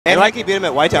And Hanky beat him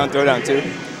at White Town Throwdown too.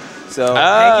 So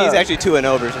Hanky's actually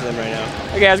 2-0 versus him right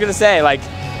now. Okay, I was gonna say, like,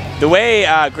 the way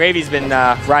Gravy's been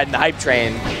riding the hype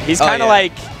train, he's kind of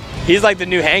like, he's like the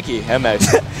new Hanky almost.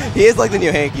 He is like the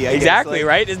new Hanky. Exactly, like,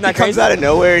 right? Isn't that crazy? He comes out of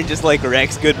nowhere and just like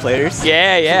ranks good players.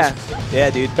 Yeah, yeah. Yeah,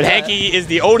 dude. But Hanky is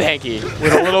the old Hanky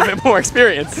with a little bit more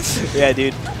experience. Yeah,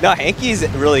 dude. No, Hanky's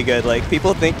really good. Like,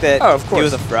 people think that he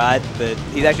was a fraud, but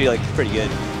he's actually like pretty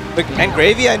good. But, and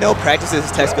Gravy, I know, practices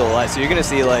his tech skill a lot, so you're gonna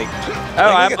see like,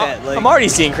 I'm already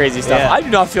seeing crazy stuff. Yeah. I do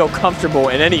not feel comfortable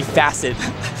in any facet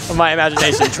of my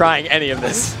imagination trying any of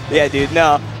this. Yeah, dude.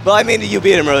 No. Well, I mean, you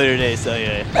beat him earlier today, so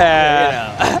yeah. You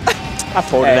know. I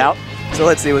pulled it out. So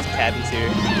let's see what happens here.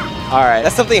 All right.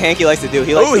 That's something Hanky likes to do.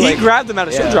 He likes to, he grabbed him out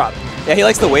of shield drop. Yeah, he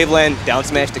likes the waveland down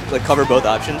smash to like cover both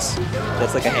options.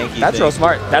 That's like a Hanky That's thing. real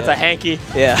smart. That's a Hanky.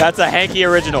 Yeah. That's a Hanky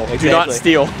original. Exactly. Do not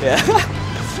steal. Yeah.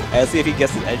 All right, let's see if he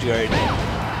gets the edge guard.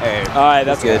 All right,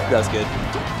 that's good. That's good.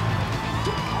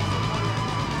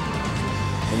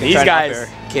 And these guys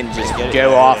can just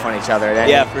go off on each other.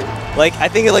 Like I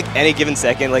think at like any given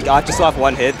second, like just off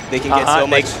one hit, they can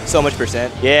get so much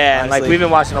percent. Yeah, and like we've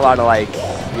been watching a lot of like,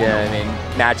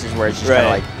 matches where it's just kind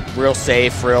of like real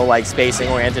safe, real like spacing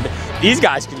oriented. These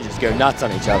guys can just go nuts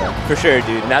on each other. For sure,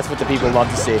 dude. And that's what the people love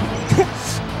to see.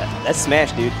 That's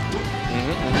smash, dude.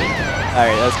 All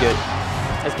right, that's good.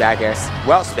 That's back air.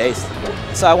 Well spaced.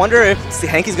 So I wonder if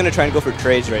Hanky's gonna try and go for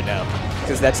trades right now,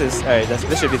 because that's his. All right,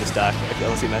 this should be the stock.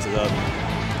 Unless he messes up.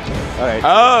 All right.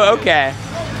 Oh, okay.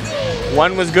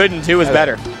 1 was good and 2 was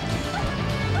better.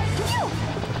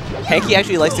 Hanky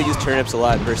actually likes to use turnips a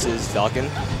lot versus Falcon.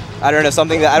 I don't know,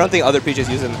 something that I don't think other Peaches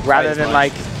use them rather than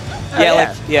like.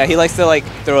 He likes to like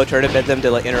throw a turnip at them to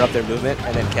like interrupt their movement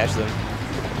and then catch them.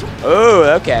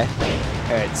 Oh, okay.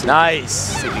 All right, so nice.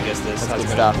 See if he gets this. That's good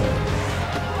stuff.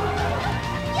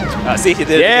 See, he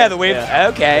did. Yeah, the wave. Yeah.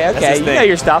 Okay. You know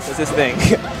your stuff. That's his thing.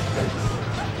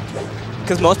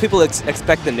 Because most people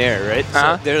expect the nair, right?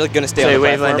 So they're like gonna stay on the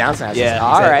waveland down smash. Yeah.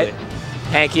 All right.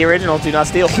 Hanky original. Do not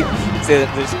steal. He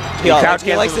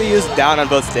likes to use down on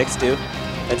both sticks too.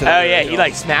 Oh yeah, he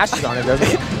like smashes on it, doesn't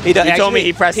he? He told me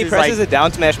he presses a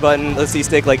down smash button, let's see,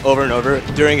 stick like over and over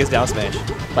during his down smash.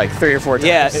 Like 3 or 4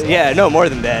 times. Yeah, no more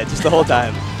than that, just the whole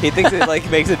time. He thinks it like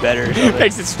makes it better.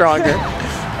 Makes it stronger.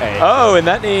 Right. Oh, and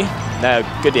that knee. No,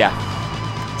 good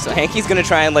So Hanky's gonna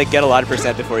try and like get a lot of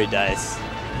percent before he dies.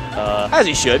 As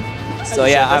he should. So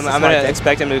yeah, I'm gonna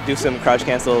expect him to do some crouch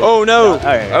cancel. Oh no.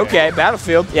 Okay,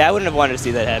 Battlefield. Yeah, I wouldn't have wanted to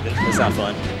see that happen. It's not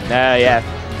fun. No, yeah,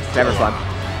 it's never fun.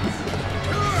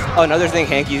 Oh, another thing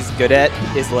Hanky's good at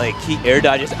is like he air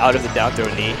dodges out of the down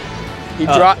throw knee. He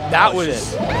dropped. That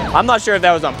was. I'm not sure if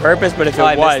that was on purpose, but if it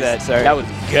was, that was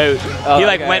goat. He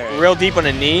like went real deep on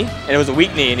a knee, and it was a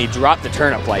weak knee, and he dropped the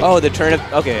turnip like. Oh, the turnip.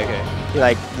 Okay. He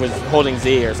like was holding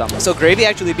Z or something. So Gravy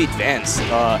actually beat Vance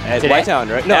at White Town,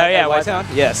 right? No, yeah, White Town.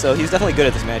 Yeah, so he's definitely good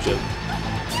at this matchup.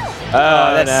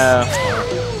 Oh, no.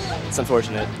 It's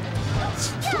unfortunate.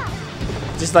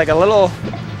 Just like a little.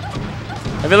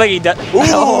 I feel like he does.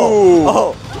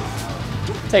 Oh.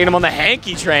 Taking him on the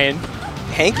Hanky train.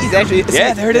 Hanky's actually.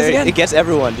 Yeah, there it is again. It gets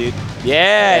everyone, dude.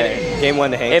 Yeah. Game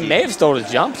 1 to Hanky. It may have stole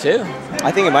his jump too.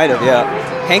 I think it might have,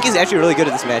 yeah. Hanky's actually really good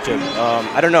at this matchup.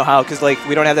 I don't know how, because like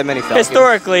we don't have that many Falcons.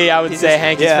 Historically, I would say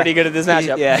Hanky's pretty good at this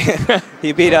matchup.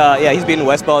 He beat he's beaten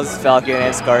Westball's Falcon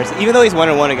and Scar's, even though he's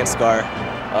 1-1 against Scar.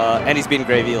 And he's beaten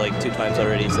Gravy like 2 times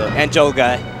already, so and Joe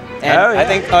Guy. And I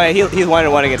think he's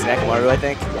 1-1 against Nakamaru, I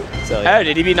think. So, Oh,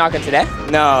 did he beat Naka today?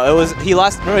 No, he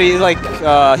lost.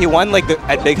 He won like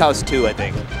at Big House 2, I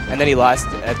think, and then he lost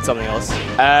at something else.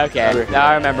 Okay, now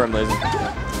I remember him losing.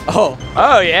 Oh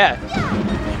yeah.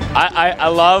 I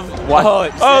love what.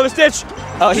 Oh, the Stitch.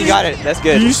 Oh, he got it. That's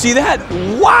good. Do you see that?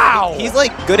 Wow. He's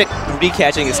like good at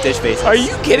recatching his Stitch faces. Are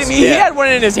you kidding me? Yeah. He had one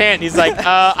in his hand. He's like,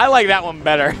 I like that one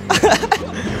better.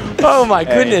 Oh my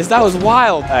goodness, that was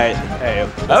wild. All right.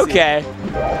 Okay.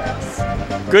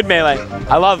 Good melee.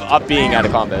 I love up being out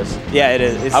of combos. Yeah, it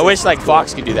is. I wish like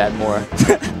Fox could do that more.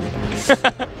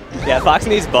 Yeah, Fox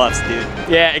needs buffs, dude.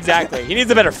 Yeah, exactly. He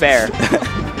needs a better fair.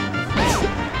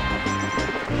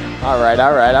 All right.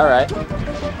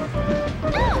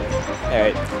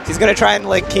 He's gonna try and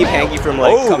like keep Hanky from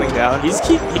like coming down. He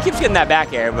keeps getting that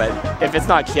back air, but if it's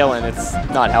not killing, it's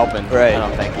not helping. Right. I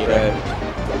don't think either.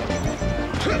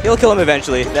 He'll kill him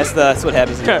eventually. That's what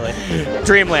happens in LA.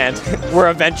 Dreamland, where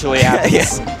eventually happens.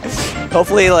 Yes.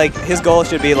 Hopefully, like his goal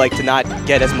should be like to not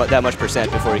get that much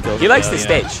percent before he kills. He likes the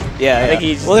stage. Yeah, I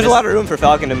think well, there's a lot of room for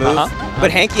Falcon to move,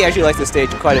 but Hanky actually likes the stage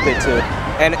quite a bit too.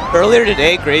 And earlier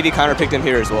today, Gravy counterpicked him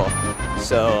here as well.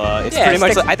 So it's pretty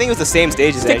much. I think it was the same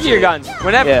stages. Stick to your guns.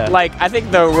 Whenever, like, I think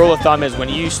the rule of thumb is when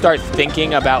you start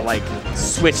thinking about like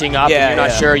switching up and you're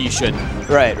not sure, you shouldn't.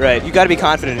 Right, right. You got to be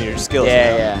confident in your skills.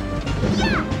 Yeah, yeah.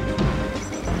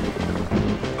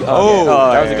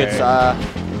 Oh, that was a good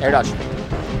air dodge.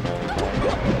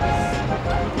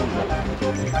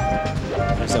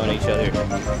 They're zoning each other.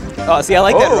 Oh, see, I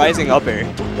like that rising up air.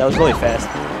 That was really fast.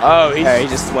 Oh, he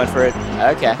just went for it.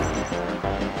 Okay.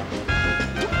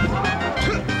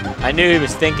 I knew he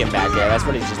was thinking back there. That's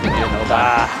what he's just been doing the whole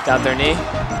time. Down their knee.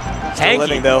 Still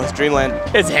living though. It's Dreamland.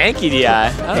 It's Hanky DI.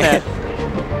 Okay.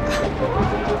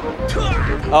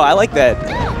 Oh, I like that.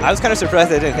 I was kind of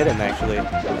surprised I didn't hit him actually. I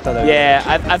thought that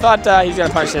I thought he was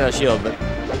gonna punch in a shield, but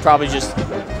probably just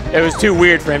it was too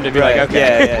weird for him to be like,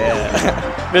 okay.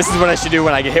 Yeah. This is what I should do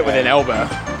when I get hit with an elbow.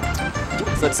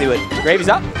 So let's see what Gravy's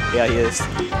up. Yeah, he is.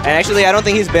 And actually, I don't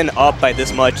think he's been up by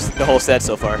this much the whole set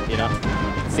so far. You know.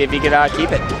 See if he could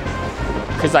keep it.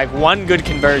 Because like one good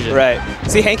conversion. Right.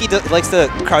 See, Hanky likes to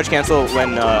crouch cancel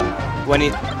when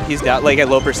he's down like at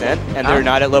low percent and they're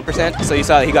not at low percent. So you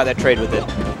saw he got that trade with it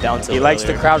down tilt. He likes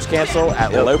to crouch cancel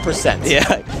at low percent.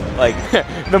 Yeah. Like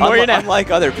the more you know.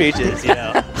 Unlike other Peaches, you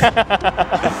know.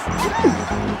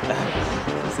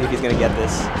 See if he's gonna get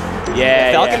this.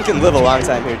 Yeah. Falcon can live a long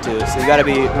time here too, so you got to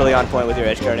be really on point with your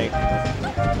edge guarding.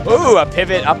 Ooh, a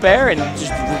pivot up air and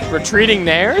just retreating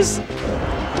nairs.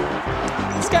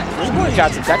 This boy's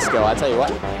got some tech skill, I'll tell you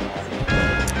what.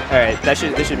 All right, this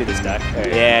should be the stack.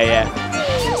 Right. Yeah.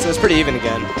 So it's pretty even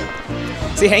again.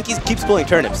 See, Hanky keeps pulling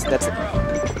turnips. That's it.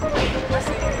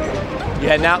 You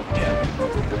heading out?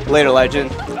 Later, Legend.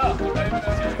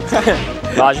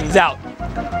 Legend's out.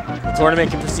 The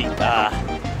tournament can proceed.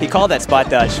 He called that spot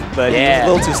dodge, but he was a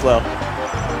little too slow.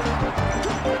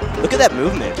 Look at that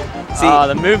movement. See,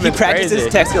 the movement. He practices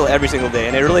tech skill every single day,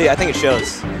 and I think it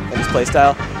shows in his play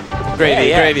style.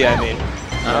 Gravy, I mean.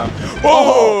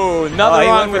 Whoa! Nothing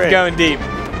wrong with going deep.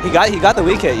 He got the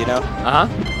weak hit, you know.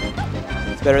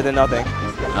 It's better than nothing.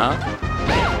 All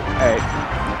right.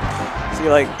 So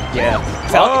you're like,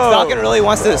 Falcon really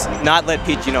wants to not let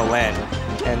Peach, land,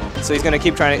 and so he's gonna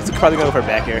keep trying. He's probably gonna go for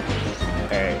back here.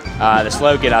 All right. The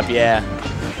slow get up, yeah.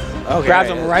 Okay. Grabs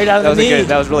him right out of the knee.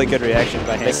 That was really good reaction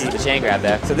by Hanky. This is the chain grab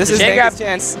there. So this is Hanky's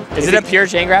chance. Is it a pure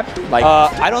chain grab? Like,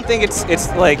 I don't think it's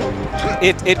like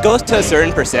it goes to a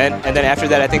certain percent, and then after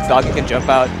that, I think Falcon can jump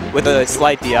out with a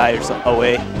slight DI or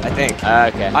away. I think.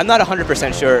 Okay. I'm not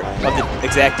 100% sure of the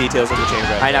exact details of the chain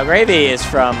grab. I know Gravy is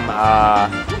from.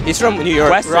 He's from New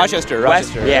York, Rochester.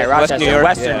 Yeah, Rochester, New York.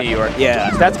 Western New York.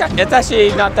 Yeah. So it's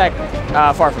actually not that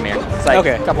far from here. It's like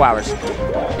a couple hours.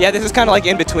 Yeah, this is kind of like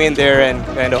in between there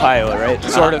and Ohio, right?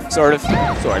 Sort of.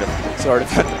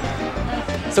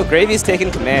 So Gravy's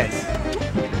taking commands.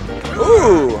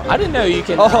 Ooh, I didn't know you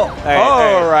can. All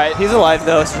right. Right. He's alive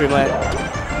though, Streamland.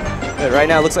 But right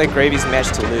now it looks like Gravy's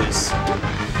match to lose.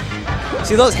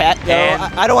 See those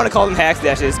I don't want to call them hack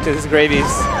dashes because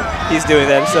he's doing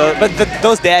them. So, but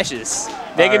those dashes.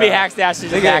 They can be hack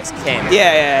dashes if hacks came.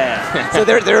 Yeah. So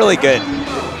they're really good.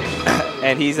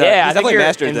 And he's definitely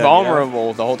mastered them.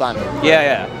 Invulnerable the whole time.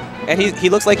 Yeah. And he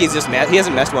looks like he's just he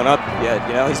hasn't messed one up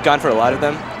yet. He's gone for a lot of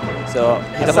them. So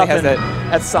he definitely has that.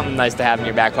 That's something nice to have in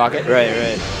your back pocket.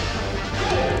 Right.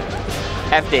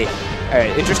 FD. All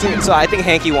right, interesting. So I think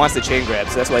Hanky wants the chain grab,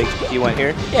 so that's why he went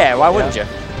here. Yeah, why wouldn't you?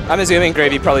 I'm assuming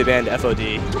Gravy probably banned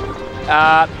FOD.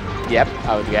 Yep,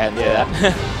 I would go ahead and say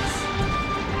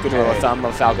that. Good rule of thumb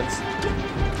of Falcons.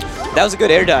 That was a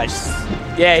good air dodge.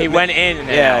 Yeah, he went in and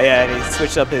and he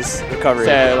switched up his recovery.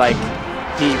 So, like,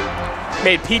 he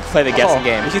made Pete play the guessing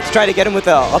game. You try to get him with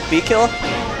a up B kill?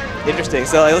 Interesting.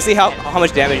 So let's see how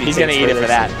much damage he's going to eat it for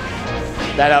that.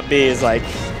 That up B is like,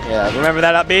 remember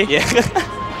that up B? Yeah.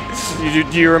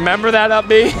 Do you remember that up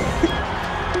B?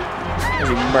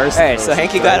 Alright, so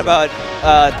Hanky got about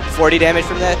 40 damage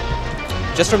from that.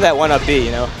 Just from that one up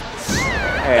B, Down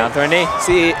throw knee.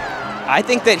 See, I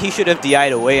think that he should have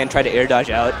DI'd away and tried to air dodge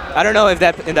out. I don't know if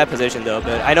that in that position though,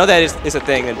 but I know that is a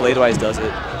thing, and Bladewise does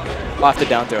it. Off the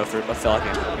down throw for a Falcon.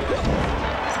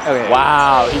 Okay.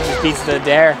 Wow, he just beats the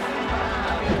dare.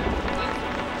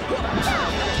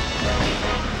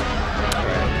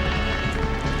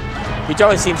 Peach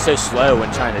always seems so slow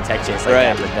when trying to tech chase like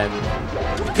that, but then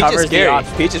Peach is scary.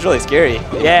 Peach is really scary.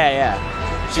 Yeah.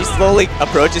 She slowly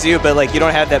approaches you, but like you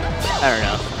don't have that. I don't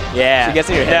know. Yeah. She gets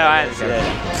in your head. No, I understand.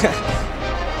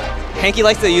 Hanky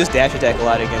likes to use dash attack a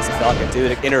lot against the Falcon too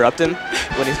to interrupt him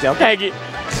when he's jumping.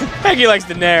 Hanky likes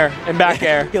to nair and back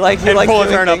air. he likes pull a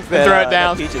turn up and throw it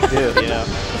down. Peaches do,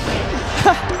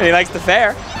 And he likes the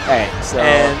fair. Alright, so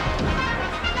and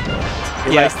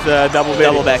he likes the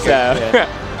double back air. So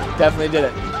definitely did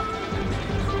it.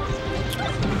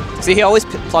 See, he always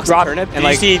plucks a turnip and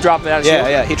you see he dropped that.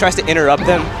 Yeah. He tries to interrupt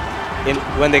them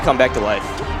when they come back to life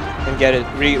and get it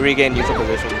regain neutral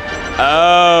position.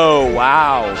 Oh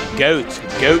wow, goat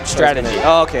strategy.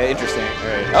 Oh, okay, interesting. All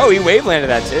right. Oh, he wave landed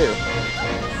that too.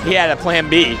 He had a plan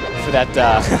B for that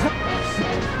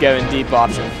going deep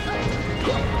option.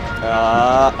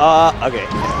 Okay.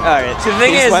 All right. So the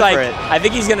thing is, like, I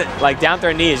think he's gonna down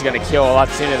throw knee is gonna kill a lot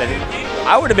sooner than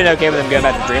I would have been okay with him going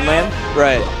back to Dreamland.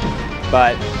 Right.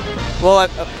 But well,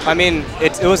 I mean,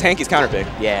 it was Hanky's counter pick.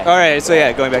 Yeah. All right. So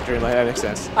yeah, going back to Dreamland, that makes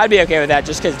sense. I'd be okay with that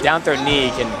just because down throw knee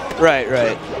can. Right.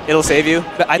 It'll save you.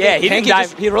 But I think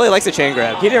Hanky he really likes a chain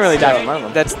grab. He didn't really dive on one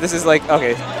of them. This is like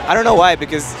okay. I don't know why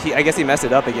because I guess he messed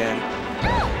it up again.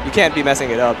 You can't be messing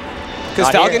it up. Because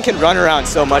Falcon can run around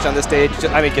so much on the stage.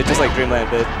 I mean, just like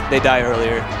Dreamland, but they die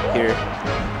earlier here.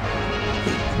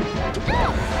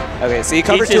 Okay, so you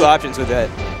cover two options with that.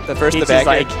 The first, the back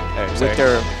like with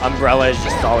their umbrellas,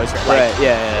 just always right.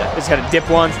 Yeah. Just gotta dip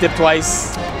once, dip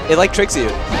twice. It like tricks you, you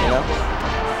know.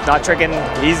 Not tricking.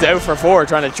 He's 0 for 4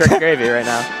 trying to trick Gravy right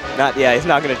now. Yeah, he's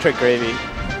not gonna trick Gravy.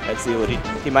 Let's see what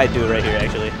he might do right here.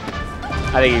 Actually,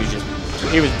 I think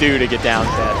he was due to get down.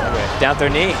 Down throw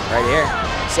knee right here.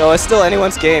 So it's still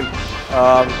anyone's game.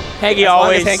 Hanky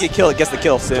always Hanky gets the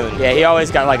kill soon. Yeah, he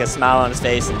always got like a smile on his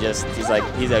face and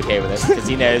he's okay with it because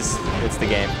he knows it's the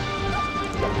game.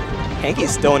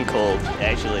 Hanky's stone cold,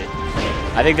 actually.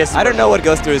 I think this. I don't know what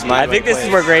goes through his mind. I think this is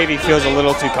where Gravy feels a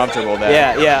little too comfortable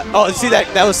there. Yeah. Oh, see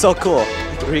that was so cool.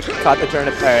 He caught the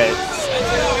turnip. All right.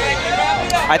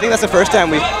 I think that's the first time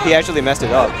he actually messed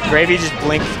it up. Gravy just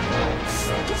blinked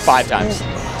 5 times. All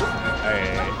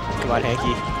right. Come on,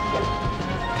 Hanky.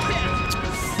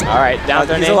 All right, down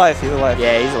there. He's alive.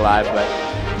 Yeah, he's alive, but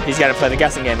he's got to play the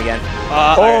guessing game again.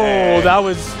 That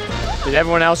was. Did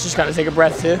everyone else just kind of take a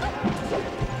breath too?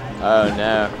 Oh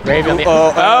no, Gravy on the.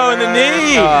 And the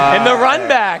knee and the run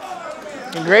back.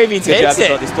 And Gravy takes it. Good job to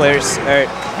both these players. All right,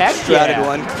 heck shrouded yeah.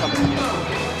 one.